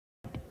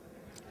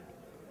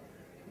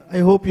I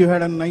hope you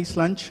had a nice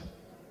lunch.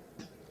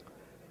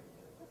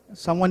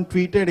 Someone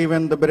tweeted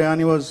even the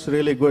biryani was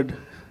really good.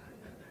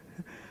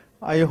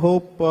 I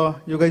hope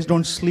you guys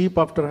don't sleep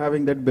after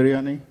having that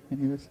biryani.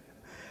 Anyways.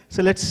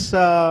 So let's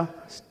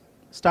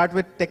start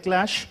with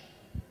Techlash.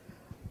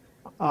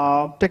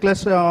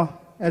 Techlash,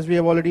 as we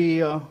have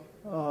already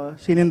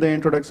seen in the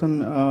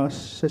introduction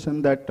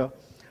session, that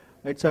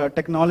it's a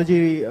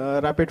technology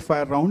rapid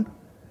fire round.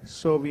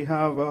 So we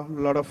have a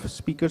lot of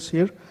speakers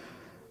here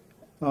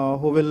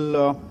who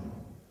will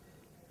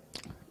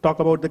talk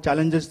about the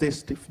challenges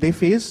they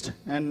faced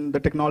and the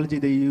technology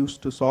they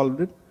used to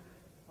solve it.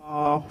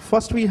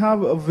 First we have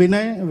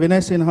Vinay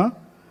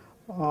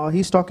Sinha.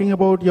 He's talking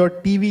about your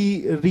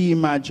TV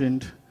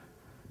reimagined.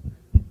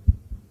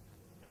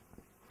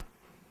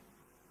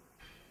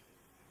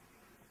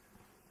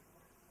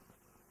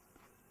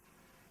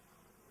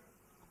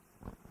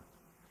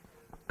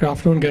 Good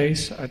afternoon,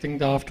 guys. I think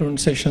the afternoon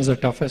sessions are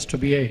toughest to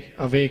be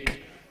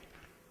awake.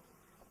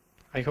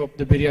 I hope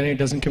the biryani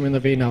doesn't come in the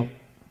way now.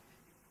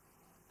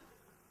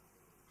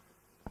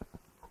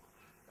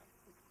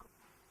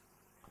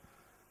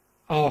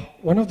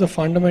 One of the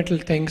fundamental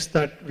things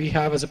that we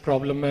have as a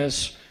problem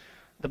is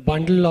the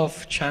bundle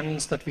of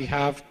channels that we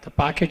have, the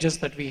packages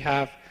that we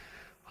have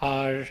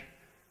are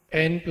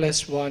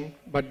n+1,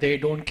 but they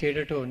don't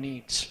cater to our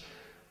needs.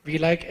 We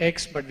like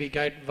X, but we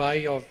get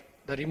Y, or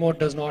the remote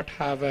does not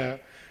have a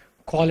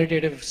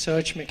qualitative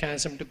search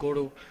mechanism to go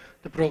to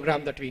the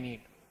program that we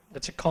need.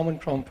 That's a common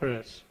problem for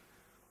us.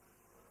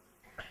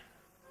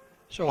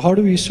 So how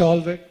do we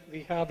solve it?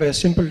 We have a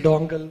simple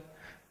dongle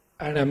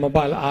and a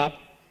mobile app.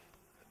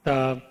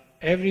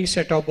 Every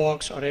set-top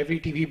box or every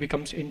TV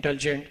becomes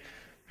intelligent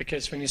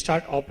because when you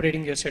start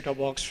operating your set-top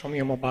box from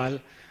your mobile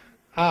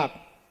app,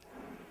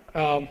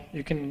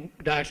 you can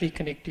directly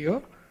connect to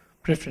your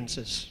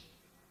preferences.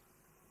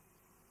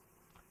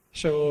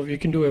 So you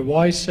can do a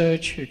voice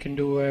search, you can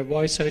do a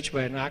voice search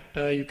by an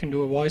actor, you can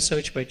do a voice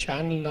search by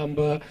channel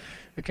number,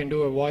 you can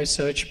do a voice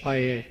search by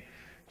a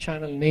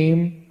channel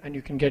name, and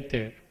you can get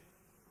there.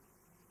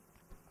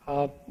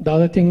 The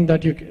other thing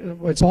that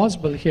what's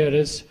possible here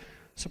is,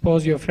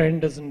 suppose your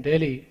friend is in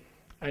Delhi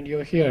and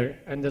you're here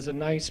and there's a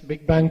nice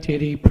Big Bang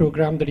Theory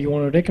program that you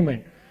want to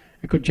recommend.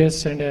 You could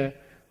just send a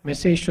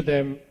message to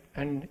them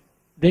and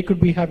they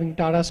could be having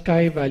Tata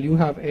Sky while you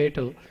have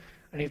Airtel,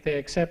 and if they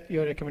accept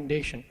your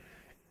recommendation,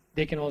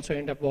 they can also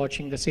end up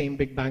watching the same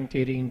Big Bang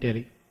Theory in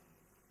Delhi.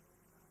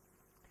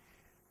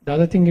 The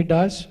other thing it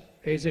does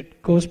is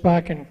it goes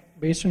back and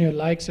based on your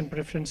likes and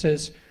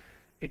preferences,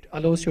 it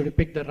allows you to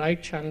pick the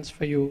right channels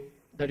for you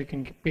that you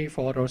can pay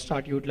for or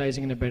start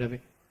utilizing in a better way.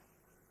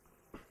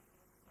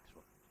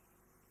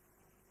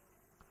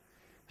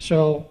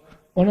 So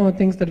one of the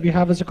things that we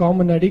have as a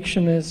common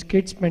addiction is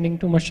kids spending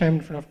too much time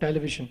in front of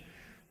television.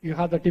 You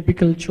have the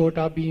typical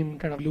Chota Beam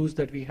kind of blues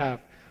that we have.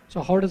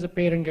 So how does a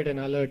parent get an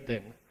alert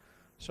then?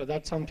 So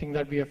that's something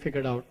that we have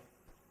figured out.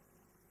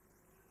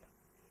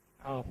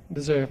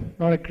 This is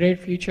not a great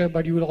feature,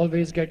 but you will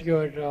always get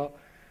your,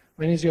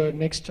 when is your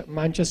next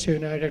Manchester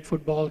United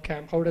football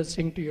camp, how does it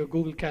sync to your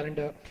Google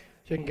Calendar,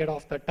 so you can get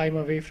off that time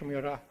away from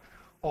your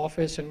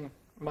office and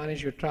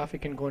manage your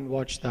traffic and go and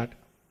watch that.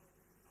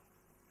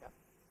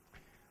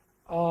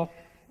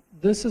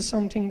 This is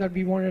something that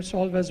we want to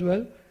solve as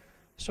well.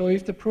 So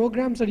if the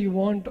programs that you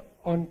want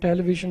on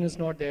television is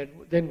not there,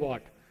 then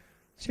what?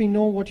 So we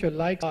know what your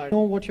likes are,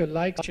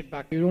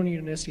 back. You don't need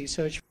to necessarily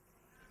search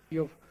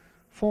your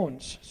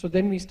phones. So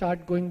then we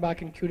start going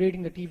back and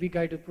curating the TV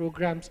guided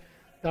programs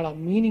that are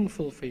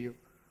meaningful for you,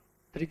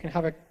 that you can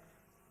have a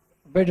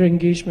better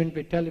engagement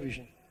with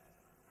television.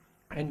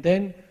 And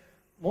then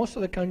most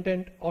of the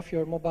content of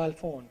your mobile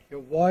phone,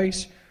 your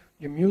voice,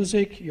 your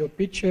music, your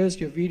pictures,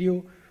 your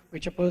video,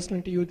 which are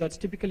personal to you, that's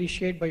typically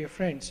shared by your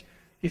friends.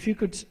 If you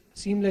could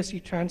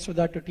seamlessly transfer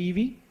that to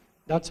TV,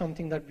 that's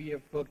something that we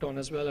have worked on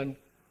as well, and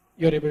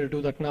you're able to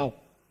do that now.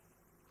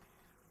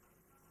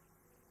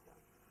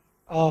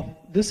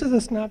 This is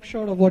a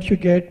snapshot of what you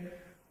get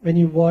when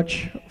you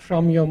watch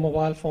from your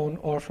mobile phone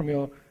or from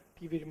your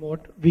TV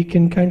remote. We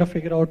can kind of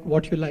figure out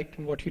what you liked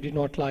and what you did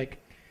not like.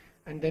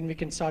 And then we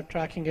can start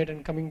tracking it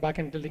and coming back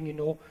and letting you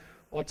know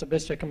what's the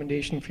best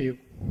recommendation for you.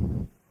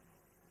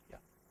 Yeah.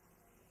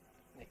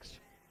 Next.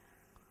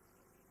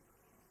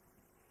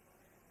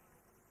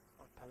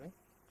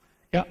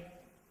 Yeah.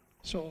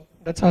 So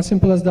that's as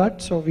simple as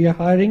that. So we are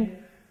hiring.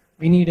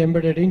 We need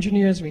embedded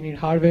engineers, we need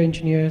hardware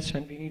engineers,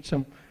 and we need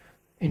some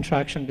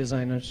interaction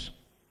designers.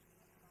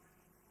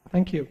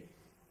 Thank you.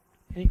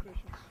 Any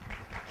questions?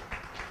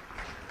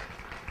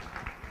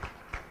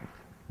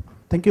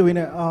 Thank you,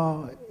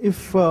 Vinay.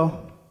 If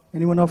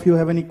any one of you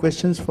have any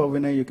questions for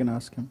Vinay, you can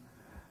ask him.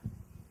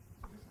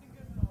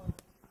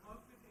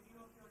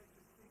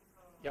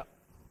 Yeah.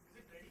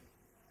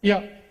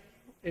 Yeah,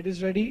 it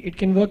is ready. It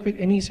can work with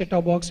any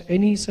set-top box,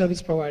 any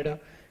service provider,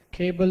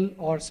 cable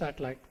or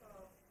satellite.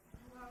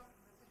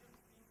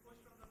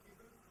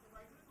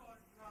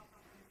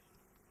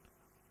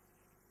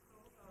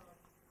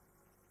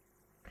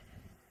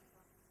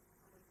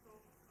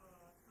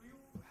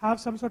 have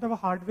some sort of a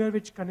hardware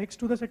which connects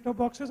to the set-top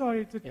boxes, or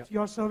is it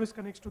your service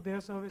connects to their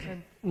service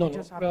and it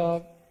just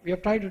happens? We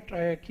have tried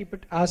to keep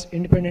it as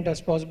independent as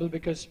possible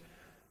because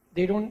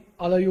they don't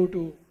allow you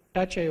to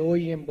touch a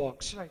OEM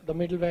box. Right. The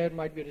middleware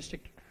might be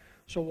restricted.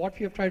 So what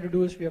we have tried to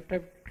do is we have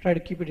tried to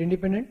keep it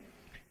independent,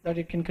 that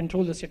it can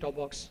control the set-top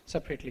box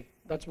separately.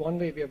 That's one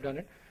way we have done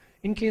it.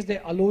 In case they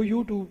allow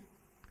you to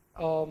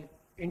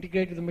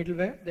integrate with the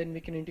middleware, then we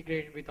can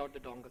integrate it without the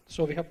dongle.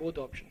 So we have both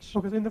options.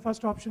 Okay, so in the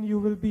first option, you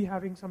will be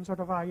having some sort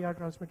of IR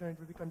transmitter and it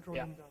will be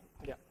controlling the...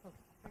 Yeah. Okay,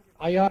 thank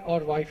you. IR or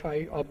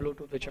Wi-Fi or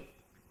Bluetooth, whichever.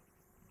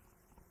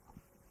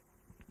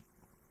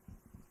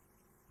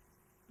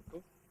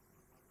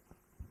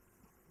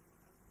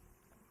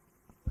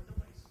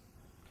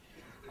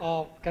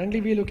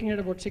 Currently, we're looking at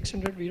about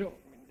 600.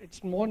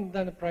 It's more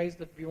than a price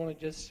that we want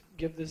to just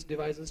give these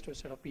devices to a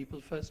set of people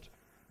first,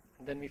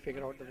 and then we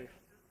figure out the way.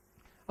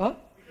 Huh?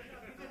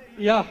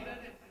 Yeah.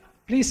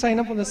 Please sign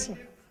up on this.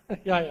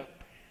 Yeah.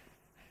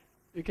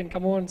 You can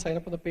come over and sign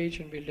up on the page,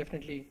 and we'll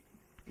definitely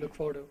look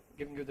forward to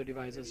giving you the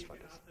devices for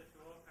this.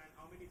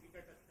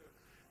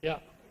 Yeah.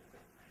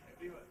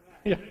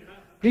 Yeah.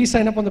 Please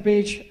sign up on the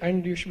page,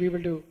 and you should be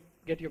able to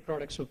get your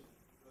product soon.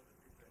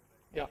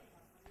 Yeah.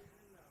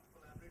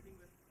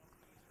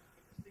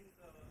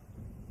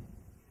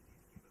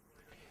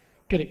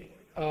 Correct.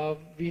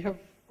 We have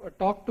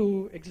talked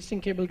to existing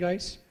cable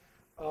guys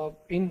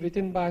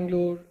within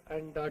Bangalore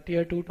and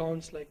tier 2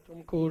 towns like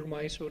Tumkur,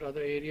 Mysore,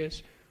 other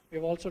areas. We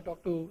have also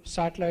talked to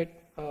satellite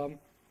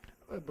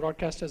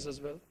broadcasters as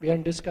well. We are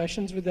in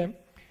discussions with them,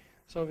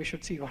 so we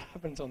should see what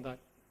happens on that.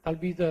 That'll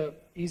be the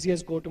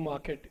easiest go-to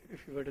market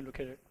if you were to look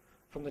at it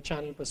from the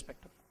channel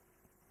perspective.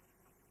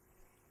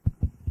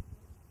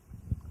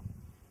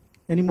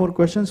 Any more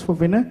questions for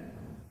Vinay?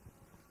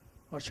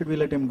 Or should we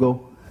let him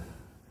go?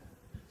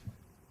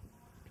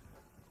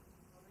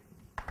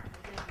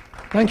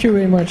 Thank you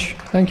very much.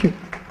 Thank you.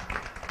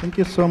 Thank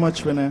you so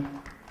much, Vinay.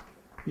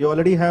 You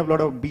already have a lot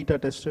of beta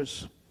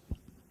testers.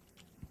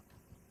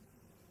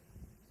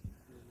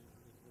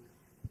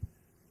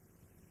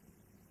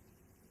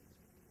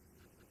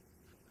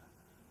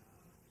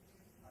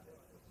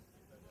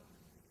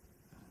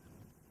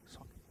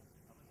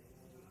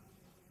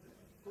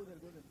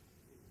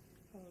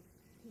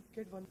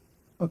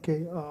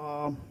 Okay,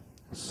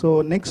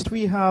 so next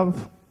we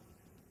have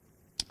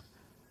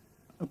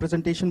a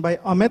presentation by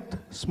Amit.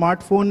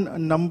 Smartphone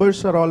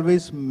numbers are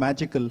always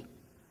magical.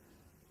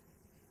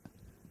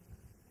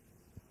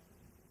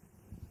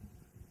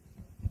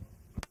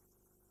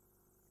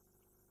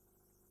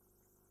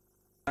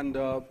 And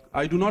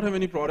I do not have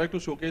any product to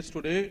showcase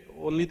today.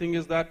 Only thing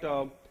is that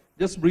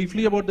just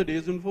briefly about the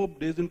Days Info.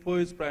 Days Info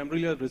is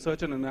primarily a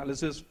research and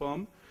analysis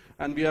firm,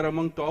 and we are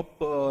among top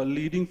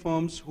leading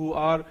firms who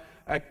are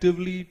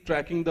actively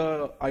tracking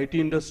the IT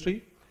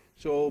industry.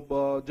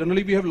 So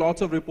generally we have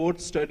lots of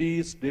reports,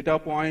 studies, data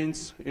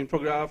points,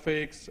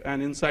 infographics,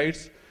 and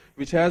insights,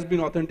 which has been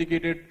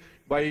authenticated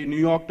by New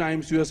York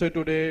Times, USA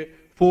Today,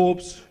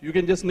 Forbes. You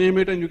can just name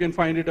it and you can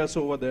find it us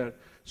over there.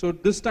 So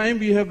this time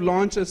we have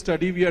launched a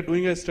study. We are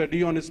doing a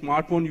study on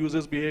smartphone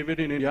users' behavior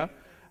in India.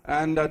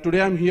 And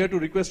today I'm here to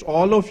request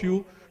all of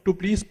you to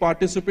please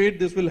participate.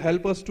 This will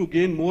help us to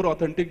gain more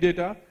authentic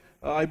data.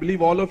 I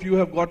believe all of you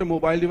have got a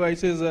mobile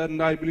devices,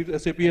 and I believe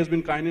SAP has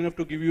been kind enough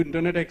to give you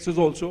internet access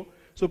also.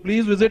 So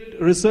please visit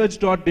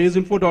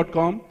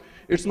research.daysinfo.com.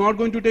 It's not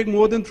going to take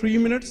more than 3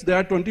 minutes. There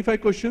are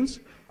 25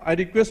 questions. I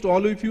request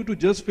all of you to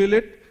just fill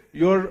it.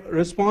 Your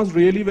response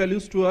really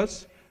values to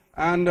us.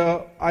 And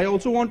I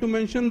also want to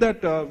mention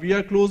that we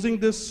are closing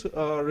this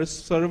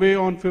survey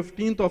on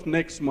 15th of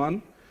next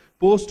month,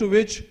 post to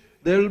which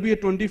there will be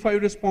 25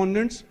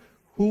 respondents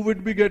who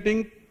would be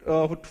getting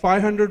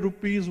 500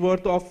 rupees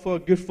worth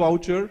of gift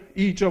voucher,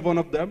 each of one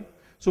of them.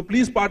 So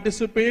please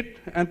participate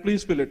and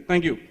please fill it.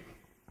 Thank you.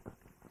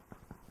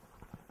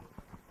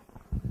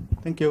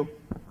 Thank you.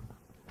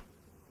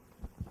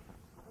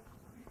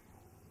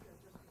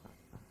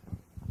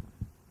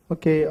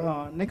 Okay,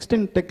 next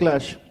in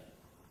Techlash,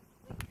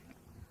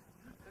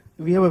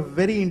 we have a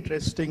very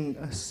interesting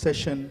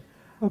session.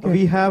 Okay.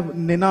 We have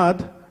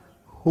Ninad,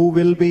 who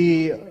will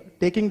be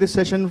taking this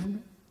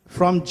session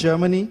from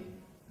Germany.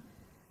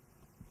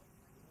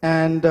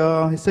 And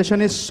his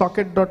session is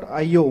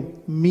socket.io,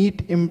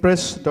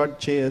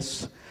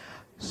 meetimpress.js.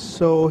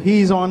 So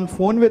he's on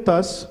phone with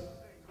us.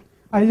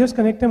 I'll just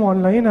connect him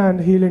online and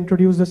he'll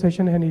introduce the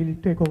session and he'll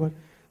take over.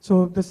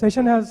 So the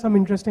session has some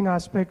interesting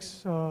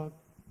aspects.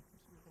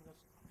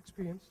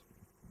 Experience.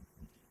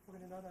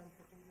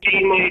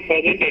 In my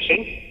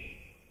presentation,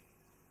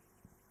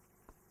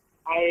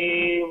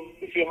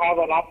 if you have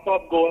a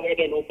laptop, go ahead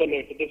and open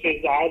it. This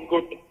is as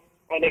good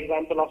an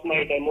example of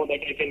my demo that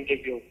I can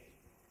give you.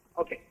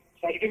 Okay,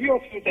 so I'll give you a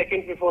few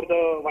seconds while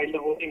the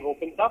whole thing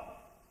opens up.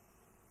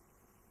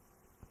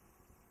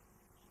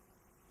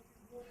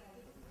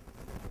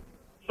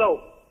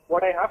 So,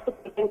 what I have to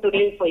present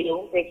today for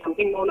you is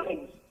something known as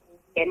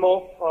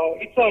demo.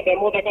 It's a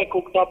demo that I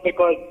cooked up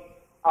because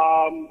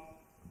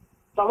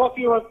some of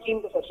you have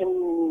seen the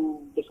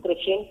session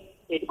description.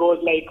 It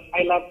goes like,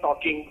 I love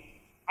talking.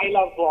 I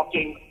love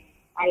walking.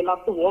 I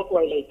love to walk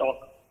while I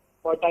talk,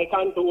 but I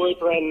can't do it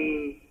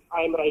when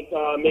I'm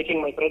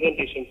making my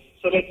presentations.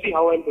 So let's see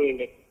how I'm doing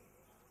it.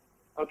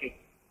 Okay.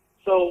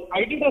 So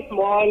I did a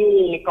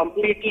small,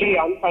 completely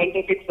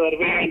unscientific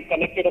survey and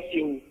connected a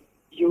few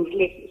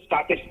useless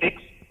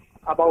statistics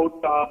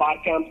about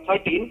Barcamp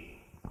 13.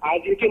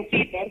 As you can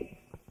see there,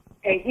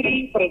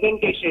 every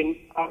presentation,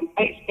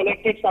 I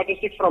collected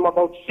statistics from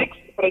about 6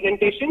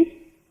 presentations.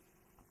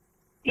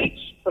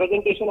 Each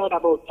presentation had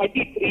about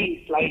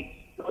 33 slides.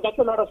 Now that's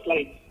a lot of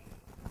slides.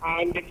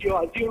 And if you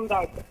assume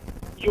that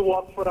you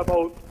walk for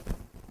about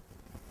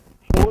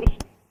 4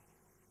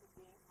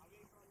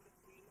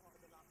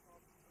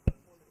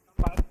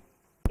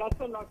 that's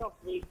a lot of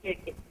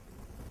wasted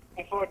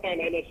effort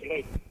and energy,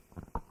 right?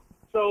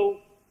 So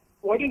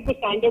what is the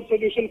standard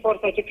solution for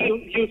such a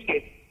use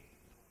case?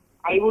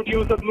 I would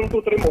use a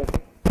Bluetooth remote,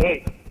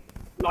 right?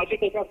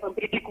 Logitech has some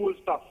pretty cool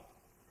stuff.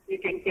 You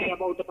can pay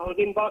about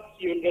 $1,000,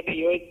 you will get a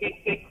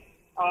USB stick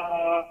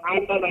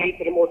and a nice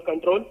remote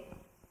control.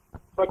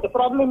 But the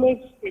problem is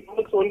it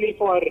works only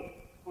for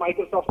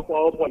Microsoft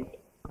PowerPoint,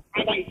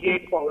 and I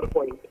hate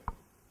PowerPoint.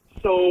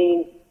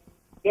 So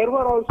there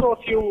were also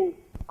a few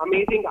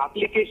amazing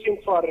applications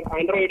for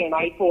Android and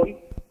iPhone,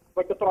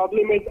 but the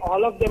problem is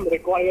all of them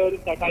require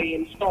that I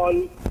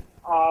install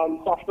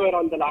software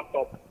on the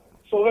laptop.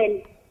 So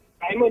well,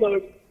 I'm a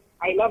nerd,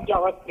 I love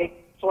JavaScript,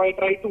 so I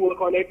try to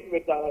work on it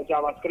with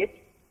JavaScript.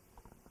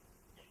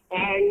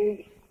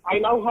 And I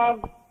now have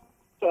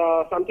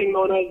something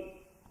known as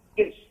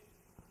this.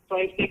 So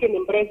I've taken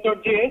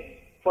Impress.js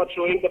for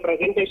showing the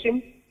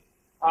presentation.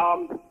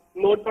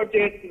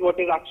 Node.js is what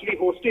is actually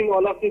hosting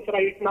all of this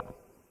right now.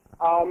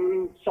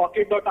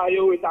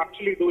 Socket.io is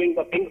actually doing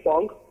the ping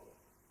pong.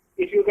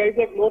 If you guys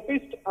have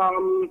noticed,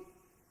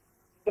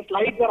 the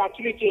slides are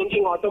actually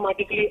changing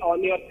automatically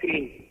on your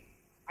screen.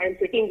 I'm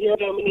sitting here in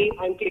Germany,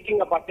 I'm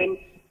clicking a button,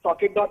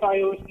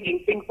 Socket.io is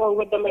playing ping pong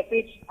with the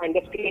message, and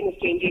the screen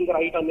is changing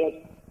right on your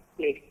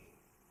screen.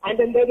 And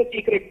then there's a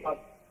secret part,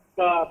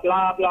 the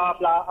blah, blah,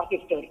 blah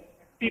assistant.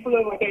 People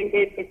who have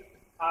attended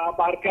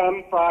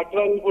Barcamp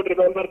 12 would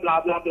remember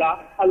blah, blah,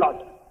 blah a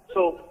lot.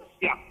 So,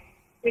 yeah.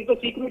 It's the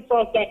secret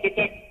sauce that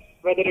detects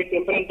whether it's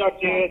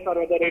Impress.js or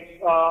whether it's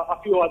a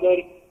few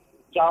other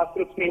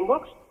JavaScript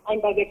frameworks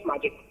and does its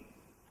magic.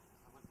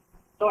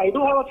 So I do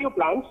have a few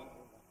plans.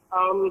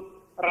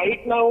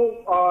 Right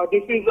now,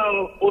 this is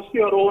a post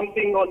your own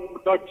thing on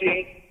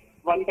 .js,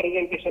 one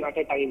presentation at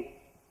a time.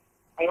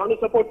 I want to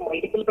support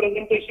multiple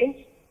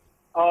presentations.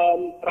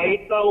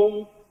 Right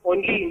now,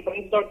 only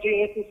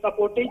Impress.js is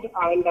supported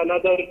and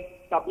another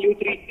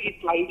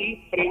W3C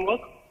Slidey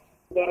framework.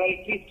 There are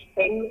at least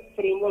 10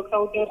 frameworks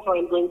out there, so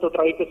I'm going to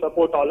try to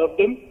support all of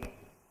them.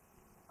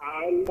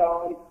 And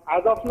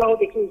as of now,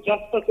 this is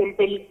just a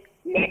simple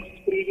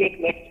next,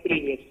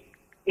 previous.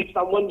 If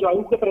someone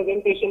joins the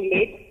presentation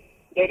late,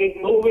 there is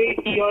no way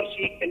he or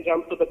she can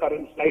jump to the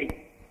current slide.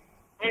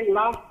 And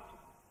last,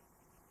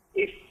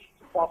 if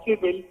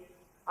possible,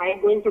 I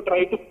am going to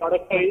try to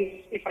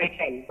productize if I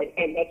can, but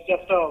then that's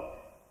just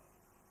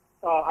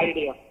a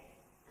idea.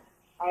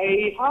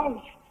 I have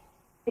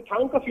to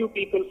thank a few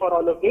people for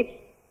all of this.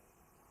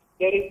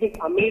 There is this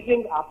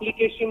amazing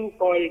application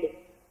called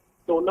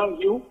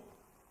DonaView.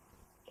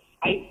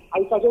 I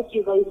suggest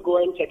you guys go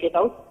and check it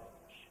out.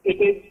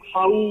 It is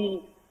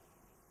how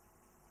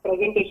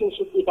presentations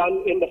should be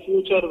done in the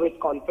future with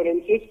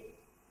conferences.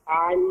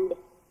 And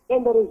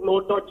then there is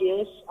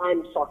Node.js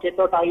and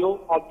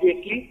Socket.io,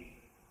 obviously.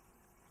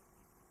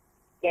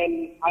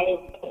 Then I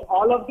have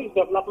all of this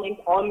development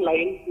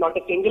online. Not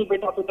a single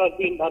bit of it has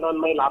been done on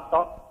my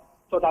laptop.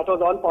 So that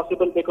was all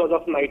possible because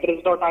of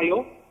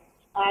Nitrous.io.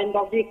 And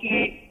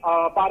obviously,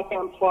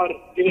 Barcamp for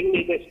giving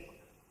me this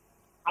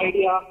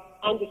idea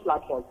and this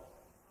platform.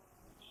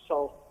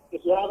 So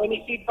if you have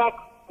any feedback,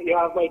 you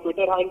have my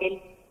Twitter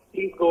handle,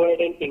 please go ahead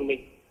and ping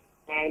me.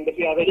 And if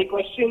you have any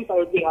questions, I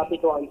would be happy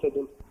to answer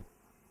them.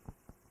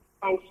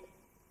 Thanks.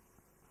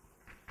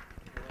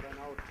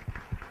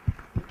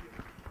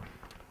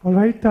 All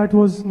right, that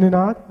was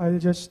Ninad. I'll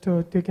just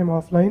take him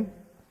offline.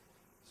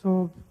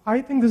 So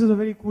I think this is a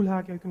very cool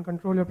hack. You can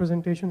control your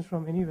presentations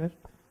from anywhere.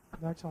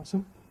 That's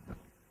awesome.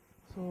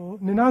 So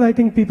Ninad, I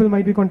think people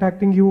might be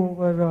contacting you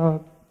over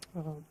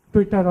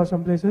Twitter or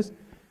some places.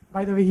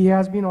 By the way, he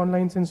has been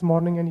online since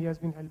morning and he has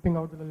been helping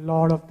out with a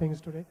lot of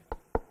things today.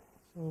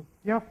 So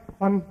yeah,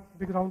 one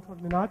big round for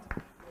Ninad.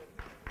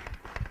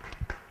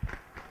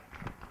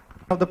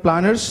 Of the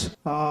planners,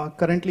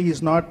 currently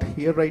he's not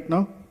here right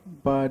now,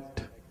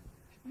 but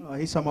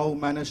he somehow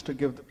managed to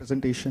give the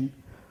presentation.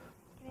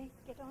 Can I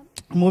get on?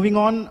 Moving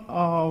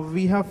on,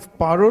 we have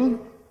Parul.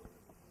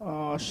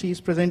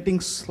 She's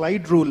presenting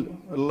Slide Rule,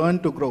 Learn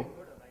to Grow.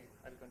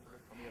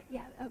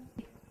 Yeah.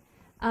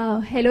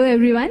 Hello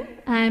everyone.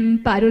 I'm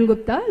Parul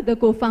Gupta, the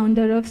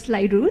co-founder of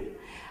Slide Rule.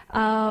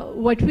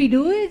 What we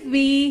do is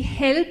we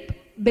help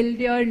build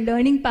your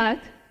learning path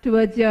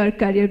towards your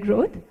career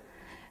growth.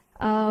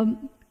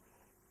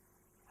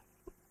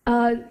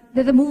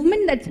 There's a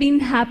movement that's been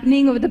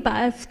happening over the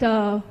past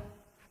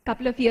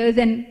couple of years,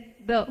 and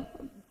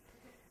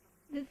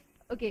this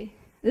Okay,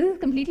 this is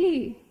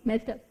completely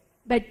messed up.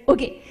 But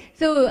okay,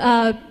 so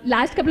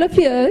last couple of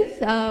years,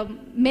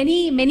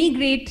 many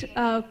great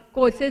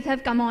courses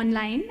have come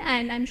online,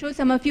 and I'm sure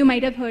some of you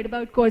might have heard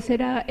about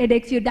Coursera,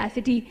 edX,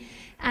 Udacity,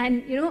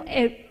 and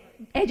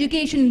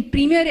education,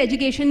 premier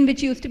education,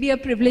 which used to be a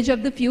privilege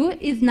of the few,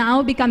 is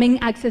now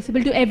becoming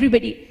accessible to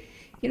everybody.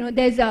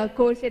 There's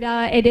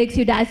Coursera,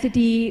 edX,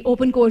 Udacity,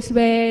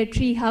 OpenCourseWare,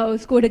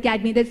 Treehouse, Code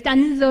Academy. There's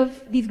tons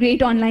of these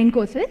great online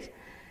courses.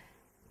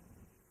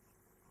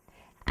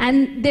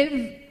 And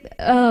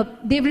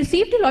they've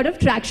received a lot of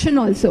traction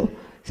also.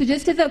 So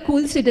just as a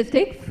cool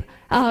statistic,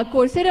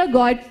 Coursera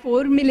got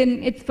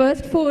its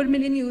first 4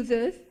 million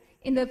users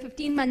in the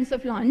 15 months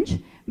of launch,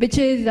 which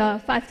is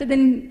faster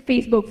than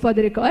Facebook for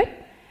the record.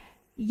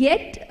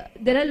 Yet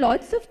there are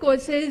lots of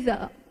courses.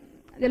 There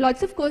are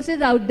lots of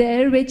courses out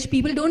there which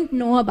people don't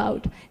know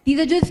about. These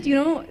are just,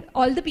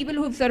 all the people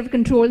who've sort of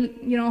controlled,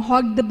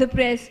 hogged the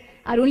press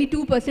are only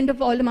 2% of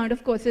all amount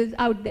of courses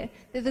out there.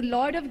 There's a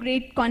lot of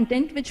great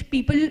content which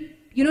people,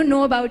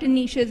 know about in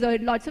niches, or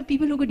lots of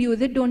people who could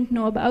use it don't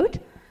know about.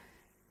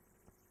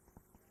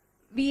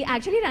 We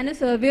actually ran a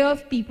survey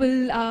of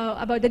people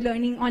about the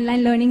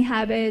online learning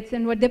habits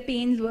and what their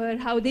pains were,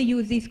 how they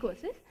use these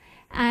courses.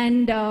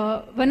 And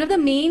one of the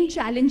main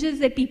challenges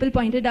that people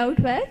pointed out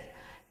was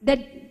that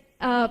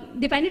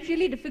they find it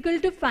really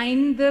difficult to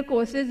find the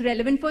courses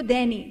relevant for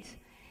their needs.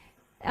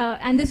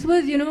 And this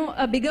was,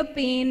 a bigger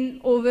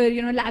pain over,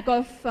 lack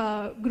of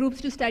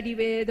groups to study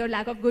with, or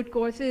lack of good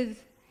courses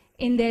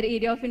in their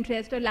area of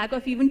interest, or lack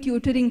of even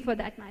tutoring for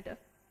that matter.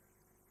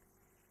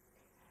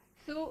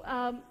 So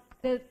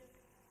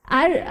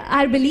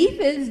our belief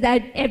is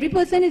that every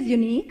person is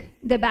unique,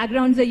 their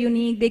backgrounds are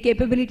unique, their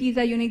capabilities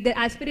are unique, their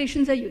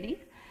aspirations are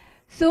unique.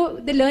 So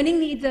the learning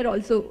needs are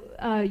also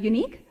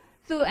unique.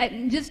 So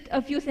just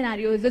a few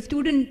scenarios. A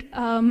student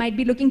might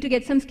be looking to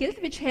get some skills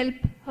which help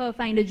her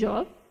find a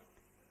job.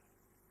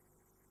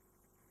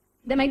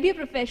 There might be a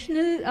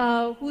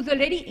professional who's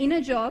already in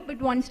a job but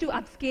wants to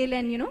upscale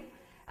and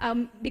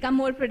become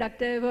more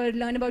productive, or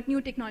learn about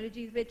new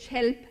technologies which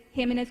help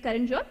him in his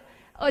current job.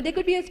 Or there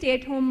could be a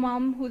stay-at-home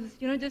mom who's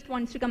just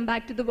wants to come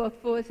back to the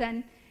workforce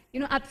and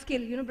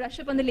upskill, brush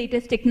up on the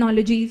latest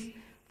technologies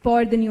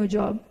for the new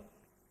job.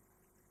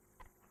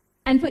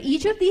 And for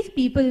each of these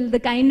people, the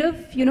kind of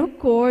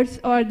course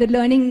or the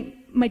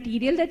learning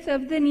material that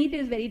serves their need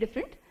is very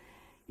different.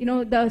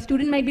 The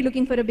student might be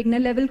looking for a beginner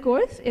level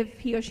course if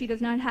he or she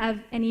does not have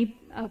any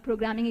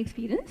programming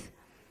experience.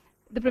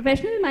 The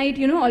professional might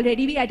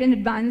already be at an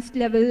advanced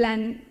level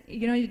and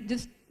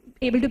just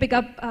able to pick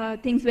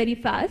up things very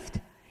fast.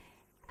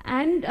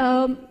 And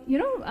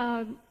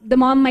the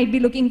mom might be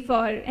looking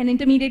for an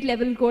intermediate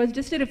level course,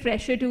 just a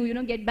refresher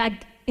to get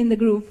back in the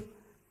groove.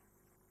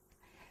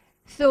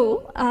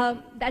 So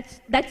that's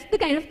the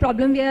kind of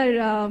problem we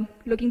are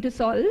looking to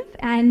solve,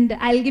 and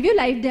I'll give you a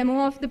live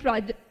demo of the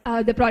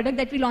product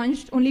that we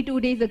launched only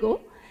 2 days ago.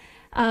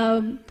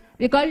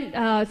 We're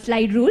called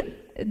Slide Rule.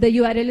 The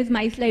URL is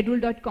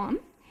mysliderule.com.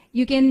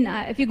 You can,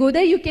 if you go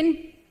there, you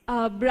can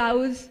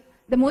browse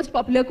the most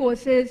popular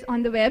courses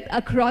on the web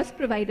across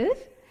providers.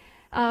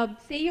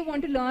 Say you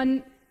want to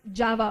learn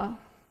Java,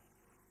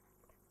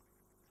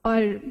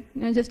 or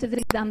just as an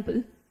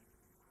example.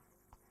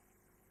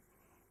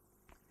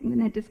 The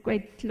net is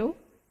quite slow.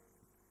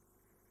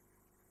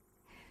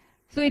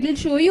 So it will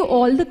show you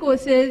all the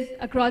courses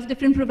across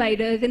different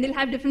providers, and they'll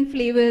have different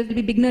flavors. There'll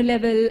be beginner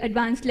level,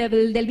 advanced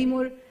level. There'll be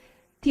more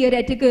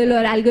theoretical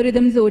or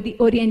algorithms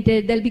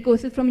oriented. There'll be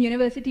courses from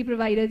university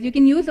providers. You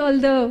can use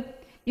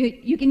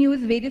you can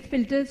use various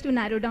filters to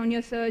narrow down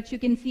your search. You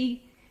can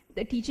see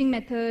the teaching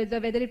methods, or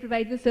whether it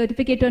provides a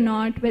certificate or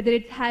not, whether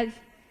it has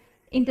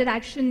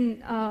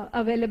interaction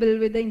available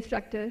with the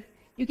instructor.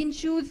 You can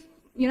choose,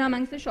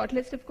 amongst the short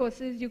list of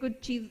courses, you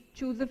could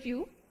choose a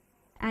few,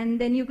 and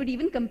then you could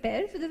even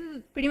compare. So this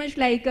is pretty much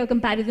like a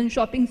comparison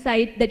shopping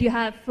site that you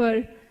have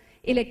for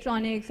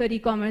electronics or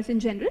e-commerce in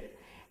general.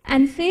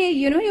 And say,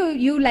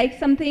 you like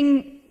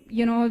something,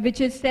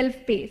 which is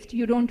self-paced.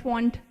 You don't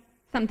want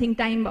something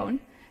time-bound.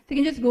 So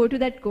you can just go to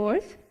that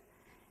course.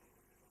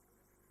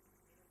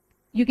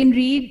 You can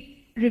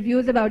read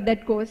reviews about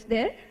that course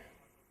there.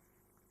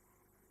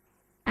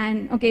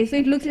 And okay, so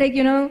it looks like,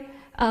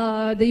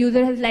 the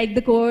user has liked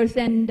the course,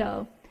 and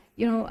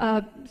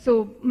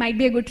so might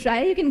be a good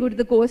try. You can go to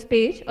the course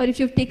page, or if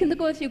you've taken the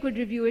course, you could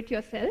review it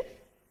yourself.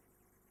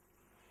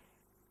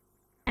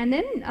 And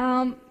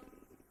then,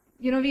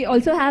 we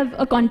also have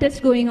a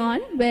contest going on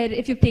where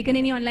if you've taken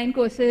any online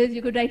courses,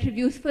 you could write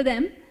reviews for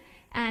them,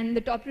 and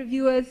the top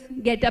reviewers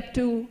get up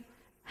to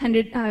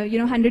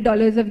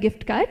 $100 of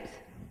gift cards.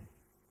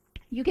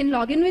 You can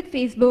log in with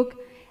Facebook,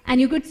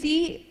 and you could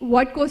see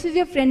what courses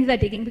your friends are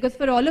taking, because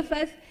for all of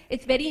us,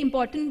 it's very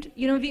important.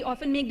 We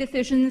often make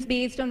decisions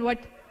based on what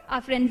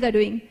our friends are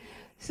doing.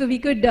 So we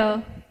could,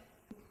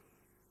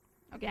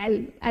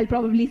 okay, I'll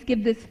probably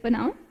skip this for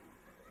now.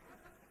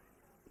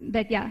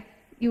 But yeah,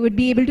 you would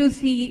be able to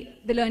see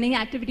the learning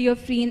activity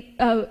of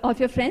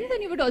your friends,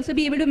 and you would also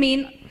be able to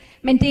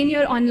maintain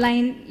your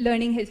online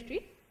learning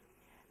history.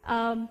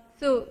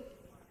 So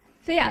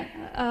So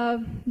yeah,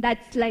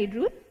 that's slide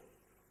rule.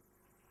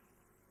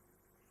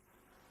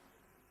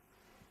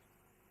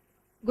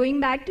 Going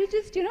back to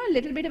just, a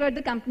little bit about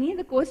the company,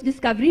 the course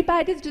discovery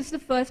part is just the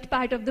first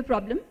part of the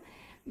problem.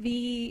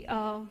 We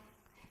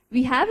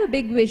have a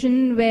big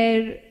vision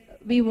where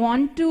we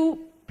want to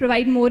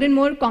provide more and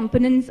more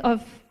components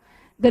of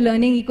the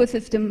learning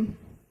ecosystem.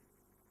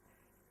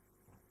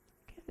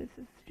 Okay, this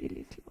is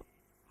really slow.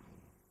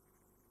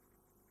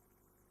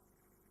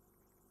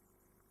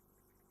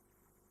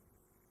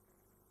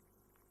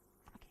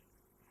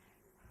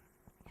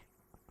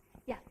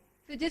 Yeah,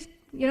 so just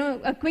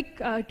a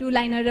quick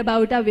two-liner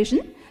about our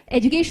vision.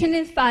 Education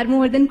is far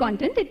more than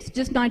content. It's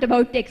just not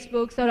about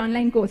textbooks or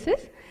online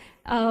courses.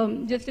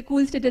 Just a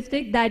cool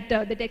statistic that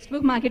the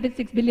textbook market is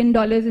 $6 billion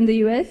in the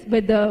US,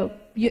 but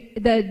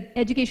the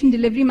education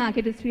delivery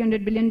market is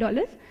 $300 billion.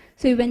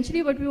 So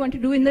eventually what we want to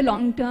do in the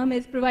long term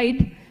is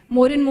provide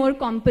more and more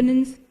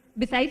components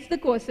besides the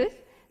courses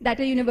that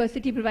a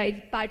university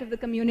provides, part of the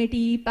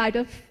community, part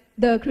of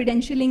the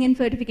credentialing and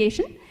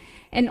certification,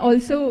 and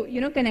also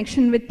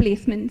connection with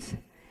placements.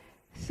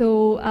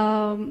 So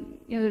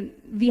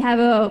we have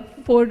a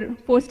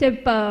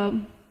four-step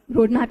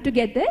roadmap to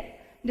get there.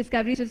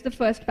 Discovery is just the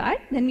first part.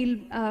 Then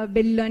we'll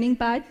build learning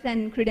paths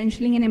and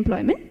credentialing and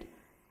employment.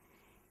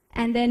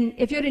 And then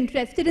if you're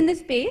interested in this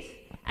space,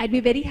 I'd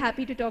be very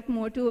happy to talk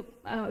more to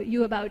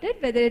you about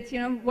it, whether it's,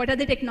 what are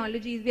the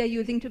technologies we are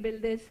using to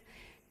build this.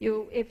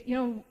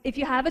 If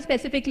you have a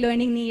specific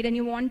learning need and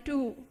you want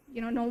to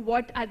know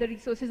what are the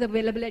resources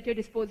available at your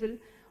disposal,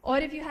 or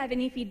if you have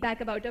any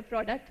feedback about a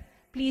product,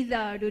 please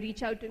do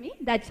reach out to me.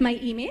 That's my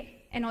email.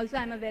 And also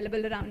I'm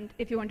available around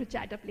if you want to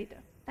chat up later.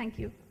 Thank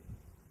you.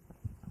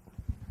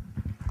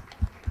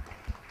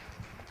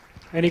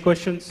 Any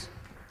questions?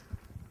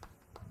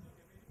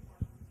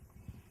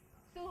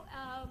 So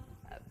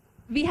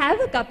we have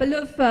a couple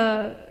of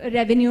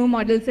revenue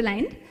models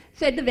aligned.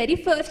 So at the very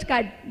first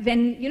cut,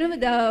 when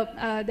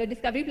the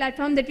discovery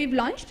platform that we've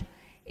launched,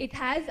 it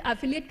has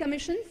affiliate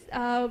commissions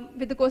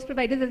with the course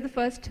providers as the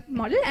first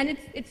model, and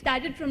it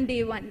started from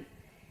day one.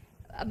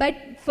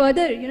 But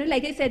further,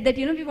 like I said, that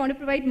we want to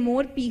provide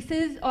more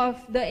pieces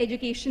of the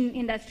education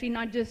industry,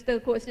 not just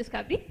the course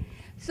discovery.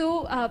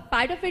 So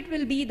part of it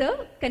will be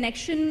the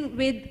connection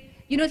with,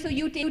 so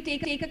you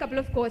take a couple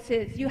of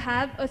courses, you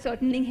have a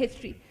certain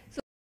history.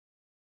 So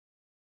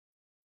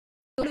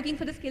looking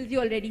for the skills you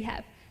already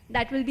have.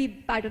 That will be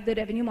part of the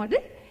revenue model.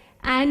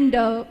 And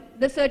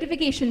the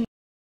certification.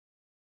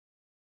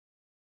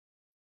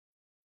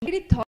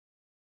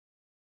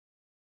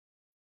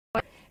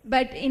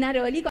 But in our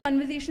early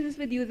conversations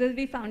with users,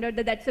 we found out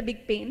that that's a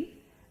big pain.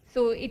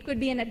 So it could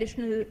be an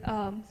additional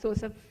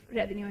source of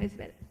revenue as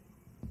well.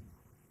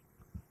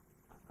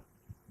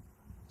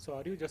 So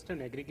are you just an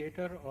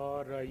aggregator,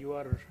 or you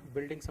are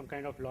building some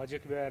kind of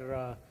logic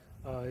where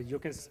you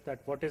can that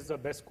what is the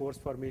best course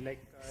for me?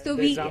 Like so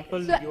the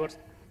example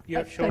you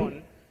have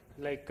shown,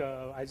 like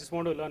I just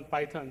want to learn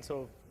Python.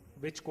 So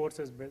which course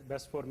is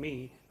best for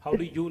me? How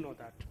do you know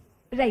that?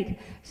 Right.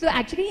 So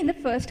actually in the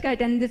first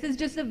cut, and this is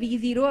just the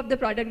V0 of the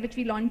product which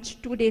we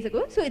launched 2 days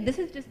ago. So this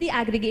is just the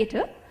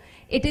aggregator.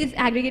 It is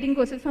aggregating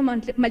courses from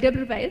multiple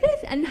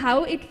providers, and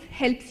how it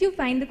helps you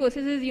find the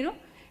courses is,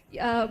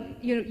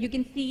 you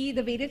can see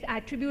the various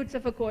attributes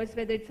of a course,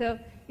 whether it's a,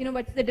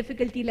 what's the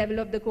difficulty level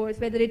of the course,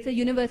 whether it's a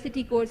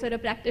university course or a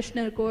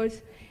practitioner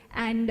course,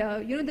 and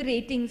the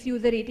ratings,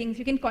 user ratings.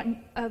 You can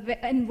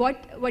and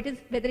what is,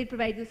 whether it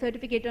provides a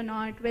certificate or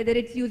not, whether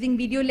it's using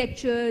video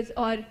lectures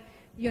or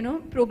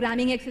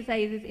programming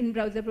exercises,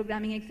 in-browser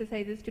programming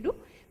exercises to do.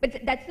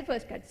 But that's the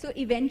first cut. So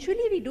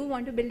eventually we do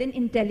want to build an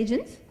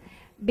intelligence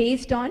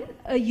based on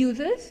a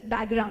user's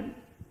background.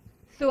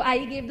 So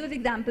I gave those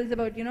examples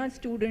about, a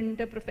student,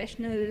 a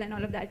professional, and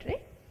all of that,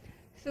 right?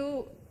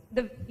 So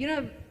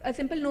a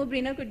simple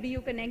no-brainer could be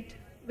you connect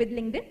with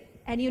LinkedIn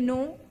and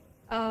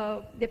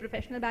their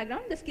professional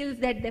background, the skills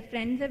that their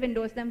friends have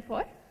endorsed them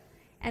for,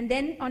 and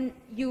then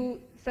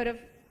you sort of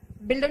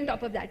build on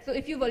top of that. So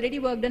if you've already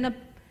worked on a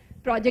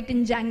project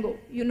in Django,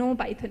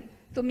 Python,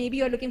 so maybe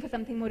you're looking for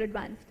something more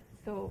advanced.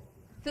 So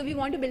we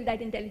want to build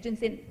that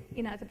intelligence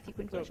in our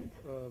subsequent versions.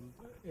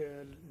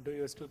 Do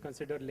you still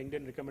consider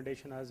LinkedIn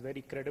recommendation as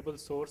very credible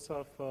source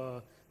of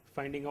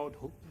finding out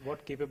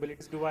what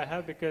capabilities do I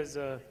have? Because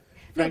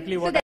frankly,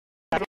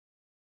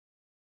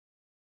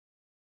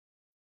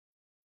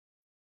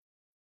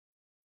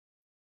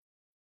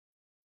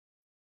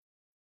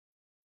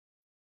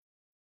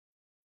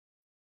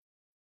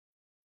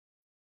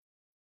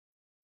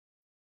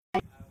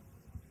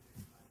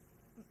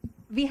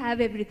 we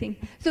have everything.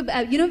 So,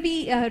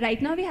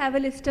 right now we have a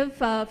list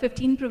of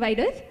 15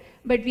 providers,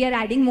 but we are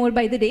adding more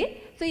by the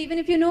day. So even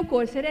if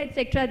Coursera,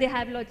 etc., they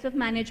have lots of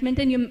management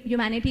and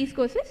humanities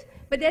courses,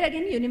 but they're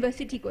again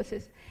university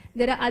courses.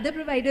 There are other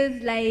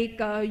providers like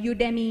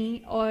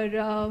Udemy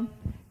or,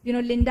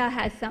 Linda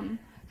has some.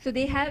 So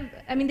they have,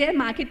 they're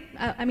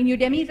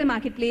Udemy is a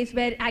marketplace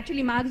where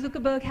actually Mark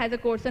Zuckerberg has a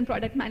course on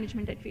product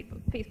management at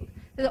Facebook. So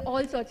there are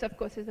all sorts of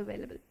courses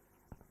available.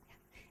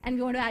 And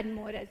we want to add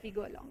more as we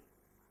go along.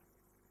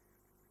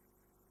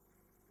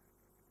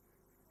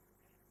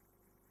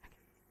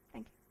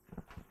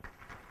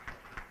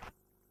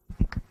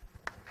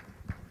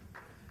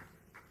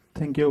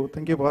 Thank you,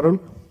 Parul.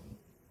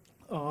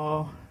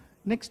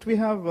 Next, we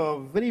have a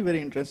very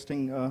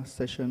interesting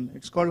session.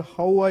 It's called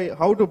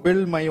How to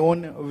Build My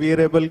Own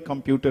Wearable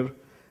Computer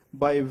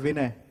by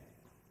Vinay.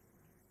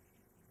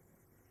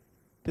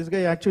 This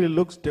guy actually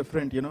looks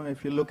different, you know,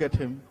 if you look at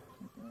him.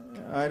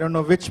 I don't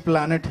know which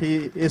planet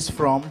he is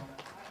from.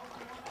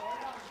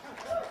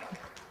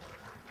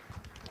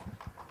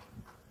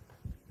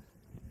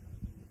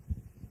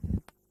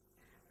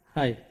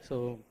 Hi.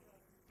 So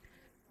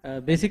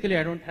basically,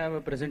 I don't have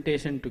a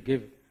presentation to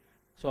give.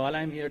 So all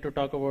I'm here to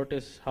talk about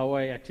is how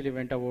I actually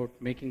went about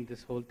making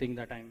this whole thing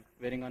that I'm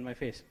wearing on my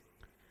face.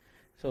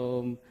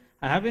 So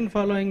I have been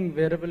following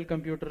wearable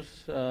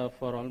computers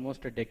for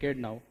almost a decade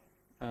now.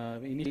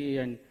 Initially,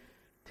 and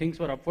things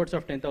were upwards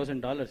of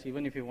 $10,000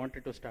 even if you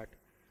wanted to start.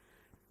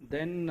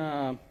 Then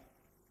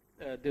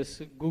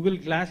this Google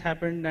Glass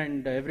happened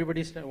and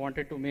everybody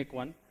wanted to make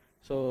one.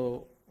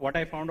 So what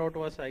I found out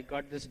was I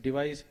got this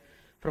device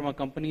from a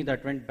company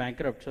that went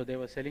bankrupt, so they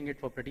were selling it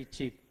for pretty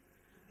cheap.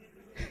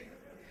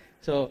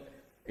 So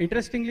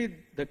interestingly,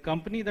 the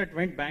company that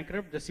went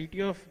bankrupt, the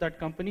CTO of that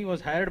company was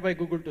hired by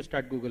Google to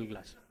start Google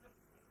Glass.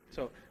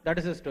 So that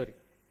is the story.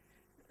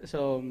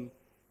 So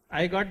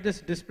I got this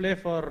display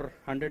for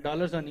 $100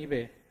 on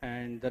eBay,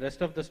 and the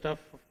rest of the stuff,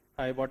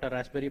 I bought a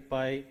Raspberry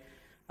Pi,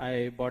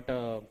 I bought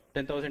a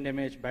 10,000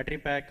 mAh battery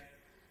pack,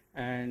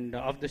 and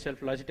off-the-shelf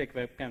Logitech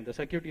webcam. The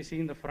circuit you see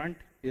in the front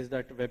is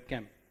that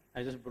webcam.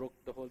 I just broke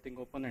the whole thing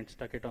open and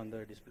stuck it on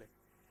the display.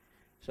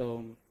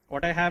 So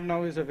what I have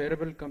now is a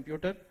wearable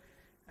computer,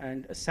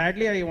 and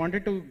sadly I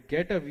wanted to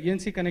get a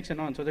VNC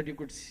connection on so that you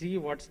could see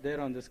what's there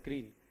on the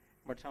screen.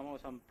 But somehow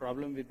some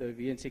problem with the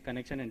VNC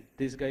connection, and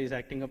this guy is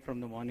acting up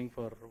from the morning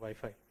for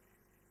Wi-Fi.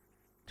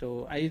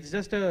 So it's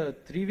just a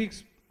 3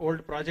 weeks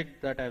old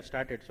project that I've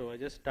started. So I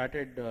just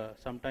started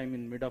sometime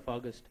in mid of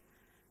August.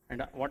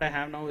 And what I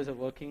have now is a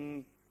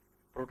working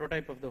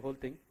prototype of the whole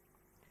thing.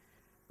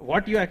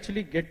 What you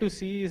actually get to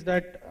see is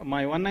that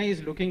my one eye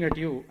is looking at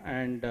you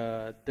and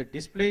the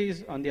display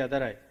is on the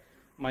other eye.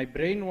 My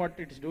brain, what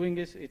it's doing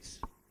is it's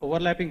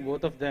overlapping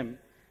both of them.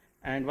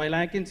 And while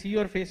I can see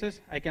your faces,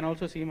 I can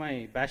also see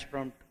my bash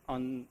prompt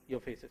on your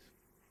faces.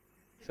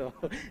 So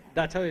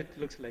that's how it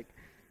looks like.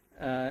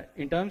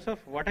 In terms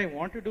of what I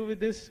want to do with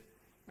this,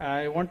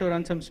 I want to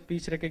run some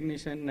speech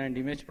recognition and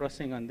image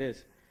processing on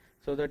this,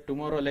 so that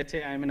tomorrow, let's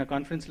say I'm in a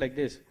conference like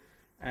this,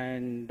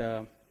 and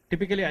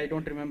typically I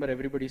don't remember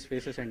everybody's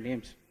faces and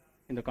names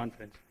in the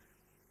conference.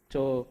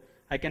 So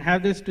I can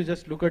have this to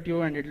just look at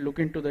you, and it'll look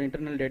into the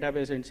internal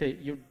database and say,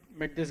 you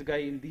met this guy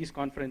in these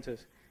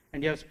conferences,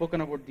 and you have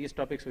spoken about these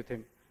topics with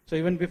him. So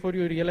even before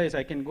you realize,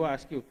 I can go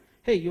ask you,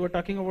 hey, you were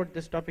talking about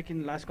this topic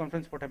in last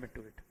conference, what happened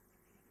to it?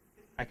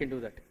 I can do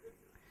that.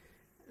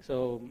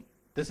 So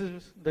this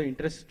is the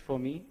interest for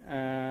me.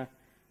 There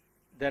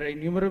are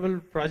innumerable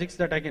projects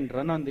that I can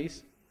run on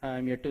these.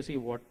 I'm yet to see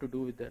what to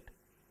do with that.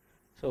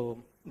 So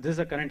this is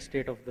the current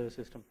state of the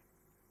system.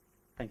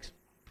 Thanks.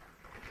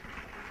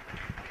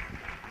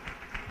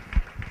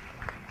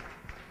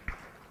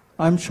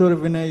 I'm sure,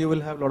 Vinay, you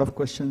will have a lot of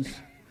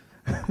questions.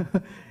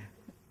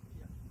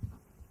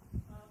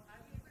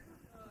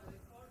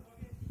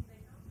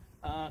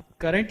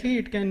 Currently,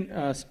 it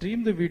can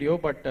stream the video,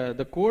 but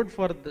the code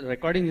for the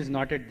recording is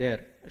not yet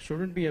there.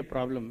 Shouldn't be a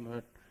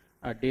problem.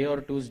 A day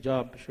or two's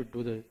job should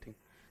do the thing.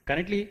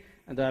 Currently,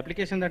 the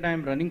application that I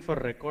am running for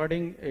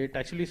recording, it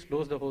actually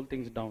slows the whole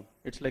things down.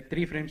 It's like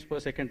 3 frames per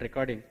second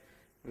recording,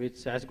 which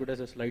is as good as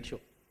a slideshow.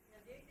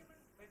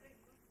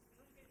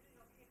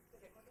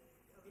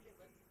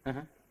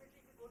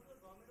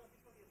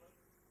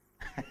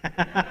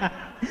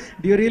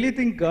 Do you really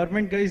think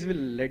government guys will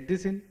let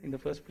this in the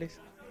first place?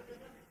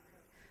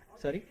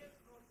 Sorry?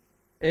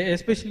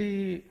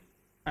 Especially,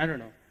 I don't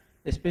know,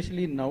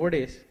 especially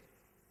nowadays,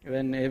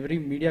 when every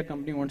media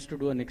company wants to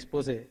do an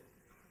expose,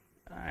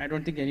 I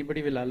don't think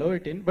anybody will allow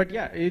it in. But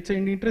yeah, it's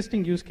an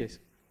interesting use case,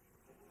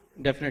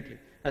 definitely.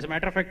 As a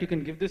matter of fact, you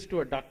can give this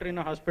to a doctor in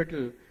a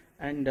hospital,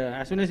 and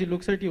as soon as he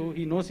looks at you,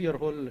 he knows your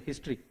whole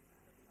history.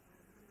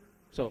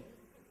 So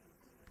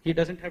he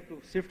doesn't have to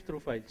sift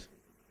through files.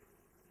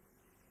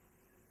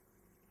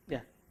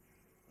 Yeah.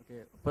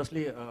 Okay.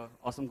 Firstly,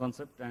 awesome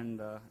concept, and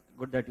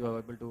good that you are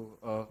able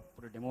to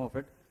put a demo of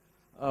it.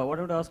 What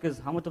I would ask is,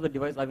 how much of the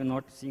device are we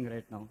not seeing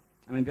right now?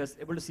 I mean, we are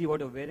able to see what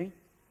you're wearing,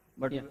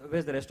 but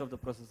where's the rest of the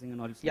processing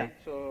and all? Yeah.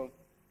 So,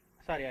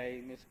 sorry,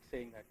 I missed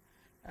saying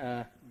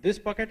that. This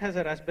pocket has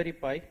a Raspberry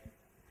Pi,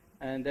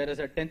 and there is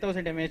a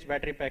 10,000 mAh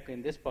battery pack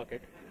in this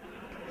pocket.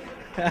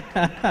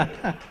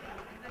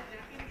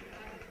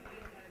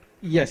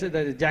 Yes,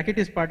 the jacket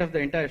is part of the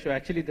entire show.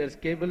 Actually, there's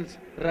cables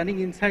running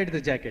inside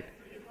the jacket.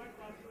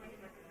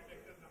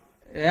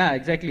 Yeah,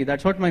 exactly.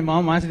 That's what my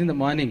mom asked in the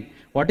morning.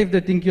 What if they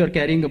think you're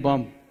carrying a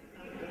bomb?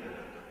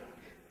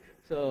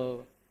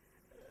 So,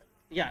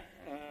 yeah.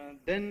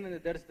 Then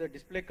there's the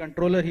display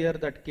controller here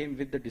that came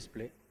with the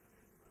display.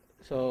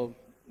 So,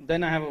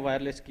 then I have a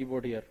wireless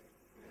keyboard here.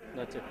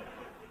 That's it.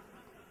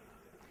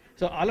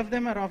 So, all of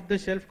them are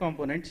off-the-shelf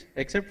components,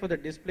 except for the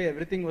display.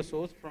 Everything was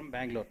sourced from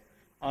Bangalore.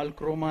 All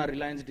Chroma,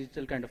 Reliance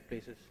Digital kind of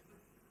places.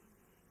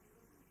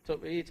 So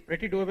it's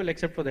pretty doable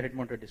except for the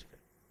head-mounted display.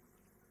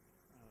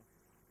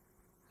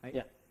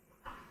 Yeah.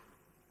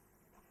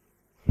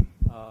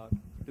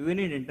 Do you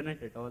need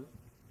internet at all?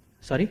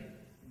 Sorry?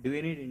 Do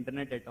you need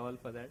internet at all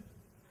for that?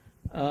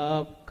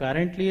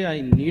 Currently,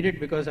 I need it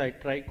because I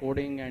try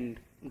coding and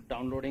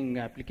downloading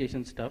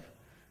application stuff.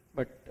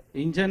 But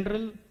in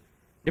general,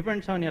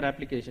 depends on your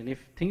application.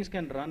 If things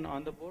can run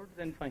on the board,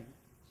 then fine.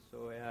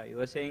 So yeah, you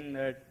were saying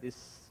that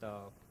this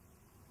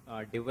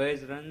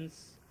device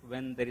runs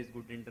when there is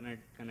good internet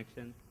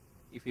connection.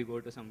 If you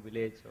go to some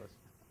village or.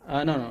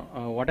 No.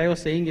 What I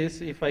was saying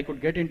is, if I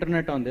could get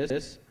internet on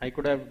this, I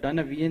could have done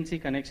a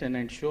VNC connection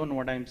and shown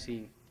what I'm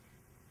seeing.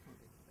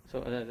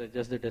 So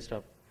just the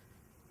desktop.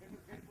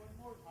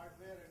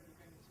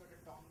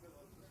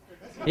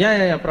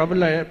 Yeah.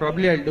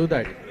 Probably I'll do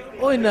that.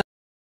 Oh, in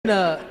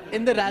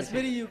the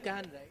Raspberry you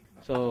can, right?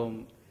 So.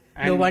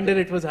 No wonder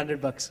it was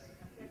 $100.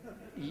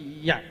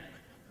 Yeah.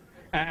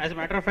 As a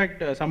matter of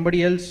fact,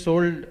 somebody else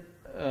sold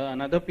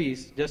another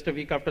piece just a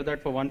week after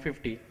that for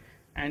 $150,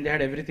 and they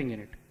had everything in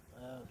it.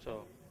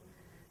 So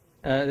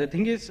the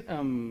thing is,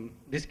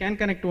 this can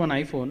connect to an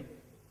iPhone.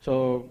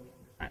 So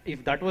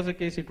if that was the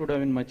case, it would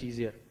have been much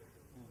easier.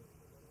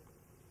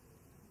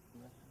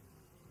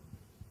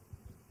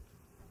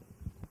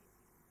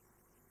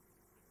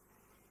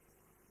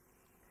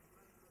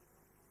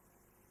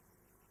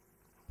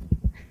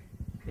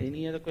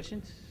 Any other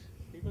questions?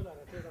 People are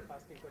afraid of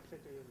asking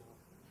questions to you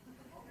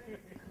now.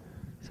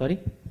 Sorry?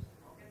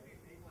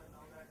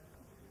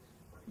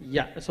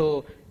 Yeah,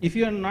 so if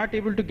you are not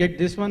able to get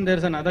this one,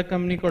 there's another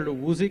company called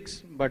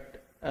Woozix,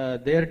 but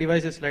their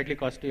device is slightly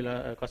costly,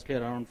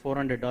 around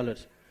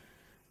 $400.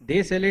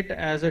 They sell it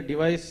as a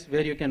device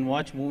where you can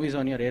watch movies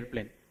on your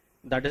airplane.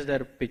 That is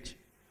their pitch.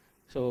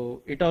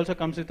 So it also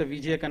comes with a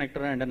VGA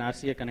connector and an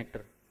RCA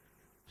connector.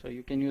 So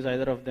you can use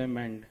either of them,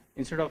 and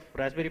instead of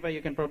Raspberry Pi,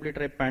 you can probably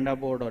try Panda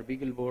board or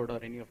Beagle board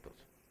or any of those.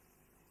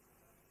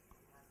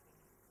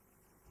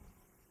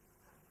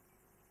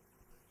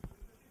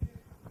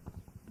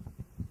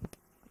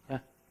 Yeah.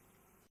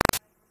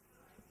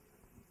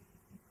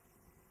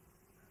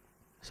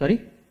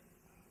 Sorry?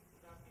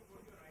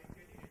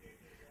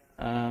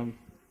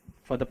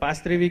 For the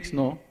past 3 weeks,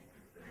 no.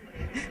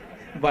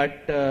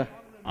 But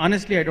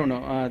honestly, I don't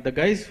know. The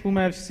guys whom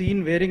I have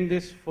seen wearing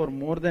this for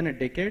more than a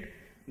decade,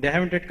 they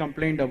haven't yet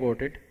complained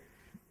about it.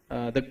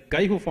 The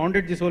guy who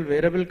founded this whole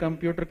wearable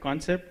computer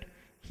concept,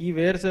 he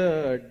wears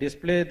a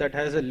display that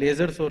has a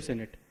laser source in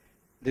it.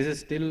 This is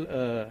still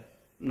a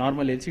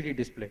normal LCD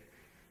display.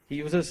 He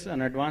uses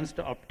an advanced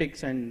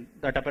optics, and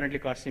that apparently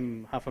cost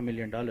him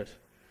 $500,000.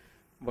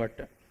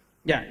 But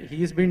yeah,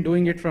 he's been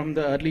doing it from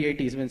the early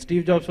 80s. When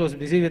Steve Jobs was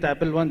busy with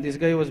Apple I, this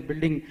guy was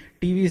building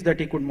TVs that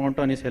he could mount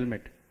on his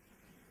helmet.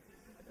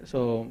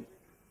 So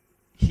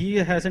he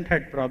hasn't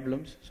had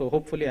problems, so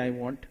hopefully I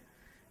won't.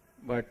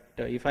 But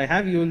if I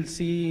have, you will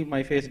see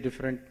my face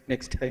different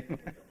next time.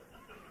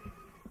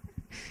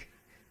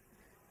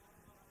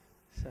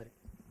 Sorry.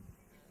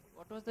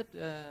 What was that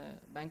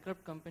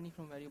bankrupt company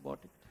from where you bought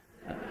it?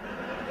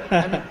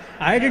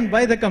 I didn't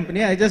buy the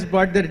company, I just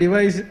bought their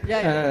device.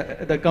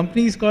 Yeah. The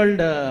company is called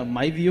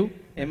MyView,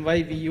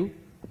 MYVU.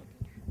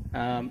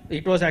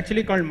 It was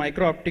actually called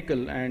Micro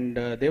Optical, and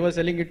they were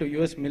selling it to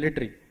US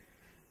military.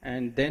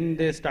 And then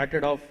they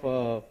started off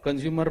a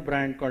consumer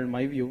brand called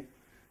MyView,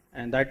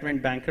 and that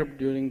went bankrupt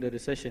during the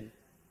recession.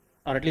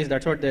 Or at least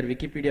that's what their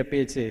Wikipedia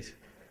page says.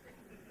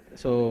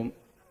 So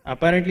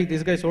apparently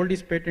this guy sold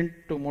his patent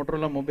to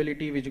Motorola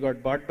Mobility, which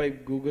got bought by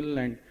Google,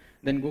 and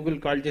then Google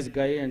called this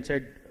guy and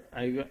said,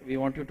 we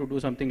want you to do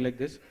something like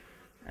this.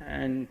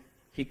 And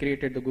he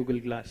created the Google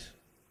Glass.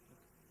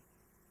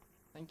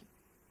 Thank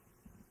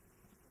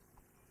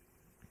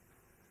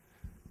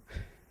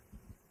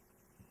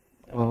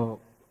you.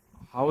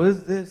 How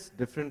is this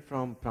different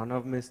from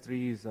Pranav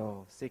Mistri's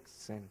Sixth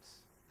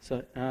Sense?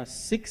 So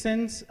Sixth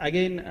Sense,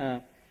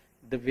 again,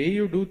 the way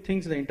you do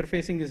things, the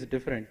interfacing is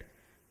different.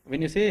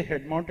 When you say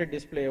head-mounted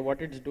display,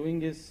 what it's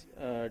doing is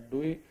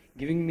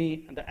giving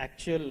me the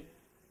actual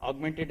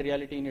augmented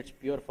reality in its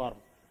pure form.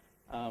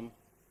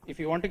 If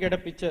you want to get a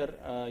picture,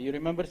 you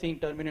remember seeing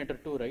Terminator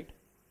 2, right?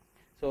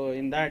 So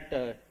in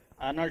that,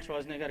 Arnold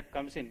Schwarzenegger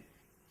comes in.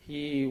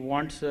 He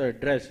wants a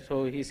dress,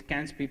 so he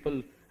scans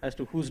people as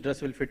to whose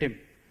dress will fit him.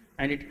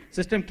 And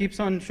system keeps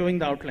on showing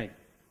the outline.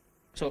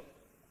 So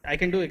I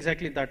can do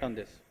exactly that on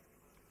this.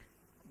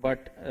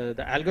 But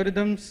the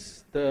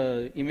algorithms,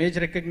 the image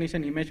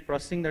recognition, image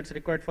processing that's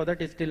required for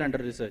that is still under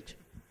research.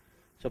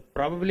 So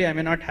probably I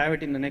may not have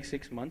it in the next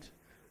 6 months,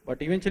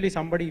 but eventually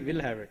somebody will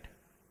have it.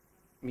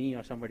 Me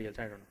or somebody else,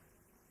 I don't know.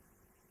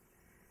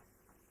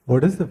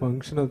 What is the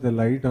function of the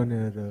light on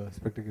your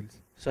spectacles?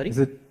 Sorry?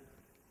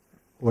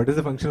 What is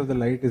the function of the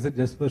light? Is it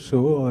just for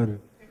show or?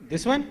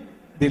 This one?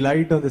 The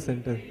light on the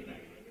center.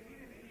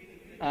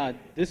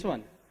 This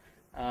one.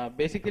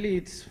 Basically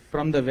it's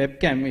from the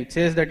webcam. It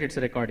says that it's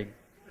recording.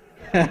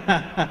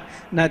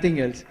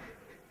 Nothing else.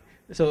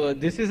 So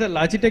this is a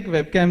Logitech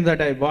webcam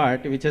that I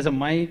bought, which has a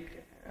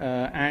mic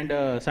and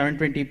a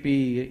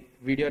 720p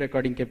video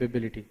recording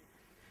capability.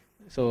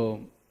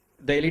 So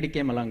the LED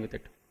came along with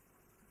it.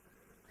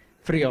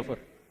 Free offer.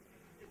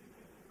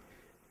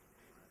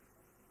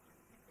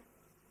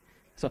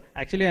 So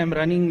actually I'm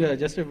running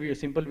just a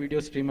simple video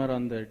streamer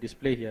on the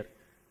display here.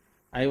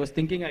 I was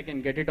thinking I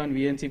can get it on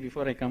VNC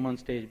before I come on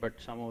stage, but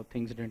somehow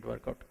things didn't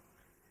work out.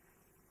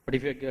 But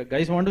if you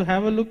guys want to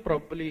have a look,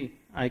 probably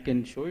I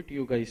can show it to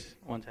you guys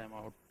once I'm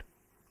out.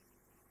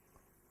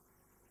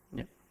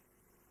 Yeah.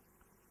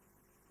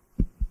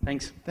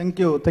 Thanks. Thank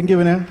you,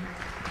 Vinay.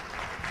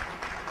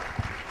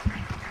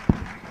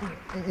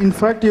 In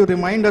fact, you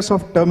remind us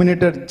of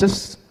Terminator.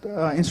 Just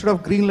instead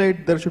of green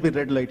light, there should be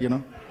red light, you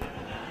know.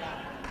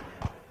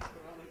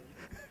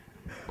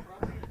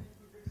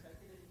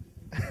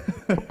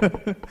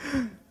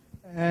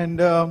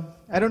 And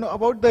I don't know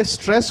about the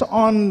stress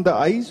on the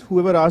eyes,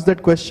 whoever asked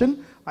that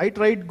question. I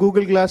tried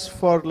Google Glass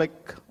for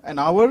like an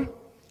hour,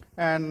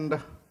 and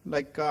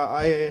like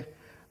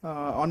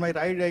on my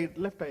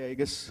left eye, I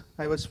guess,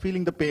 I was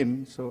feeling the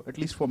pain. So at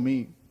least for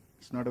me,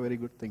 it's not a very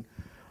good thing.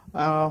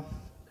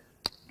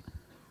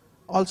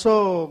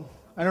 Also,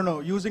 I don't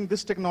know, using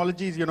these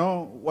technologies, you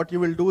know, what you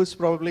will do is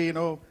probably, you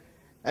know,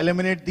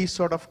 eliminate these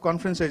sort of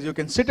conferences. You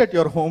can sit at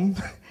your home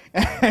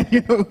and,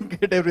 you know,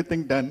 get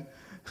everything done.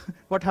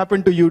 What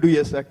happened to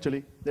UDS,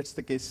 actually? That's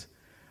the case.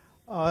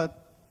 So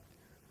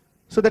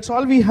that's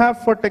all we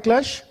have for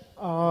Techlash.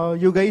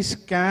 You guys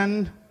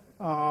can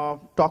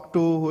talk to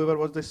whoever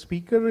was the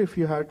speaker if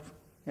you had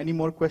any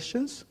more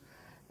questions.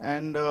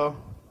 And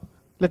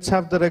let's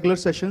have the regular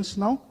sessions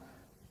now.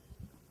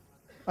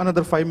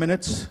 Another 5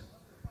 minutes.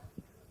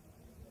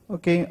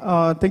 Okay,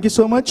 thank you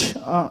so much.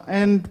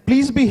 And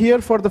please be here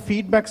for the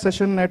feedback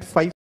session at 5:30.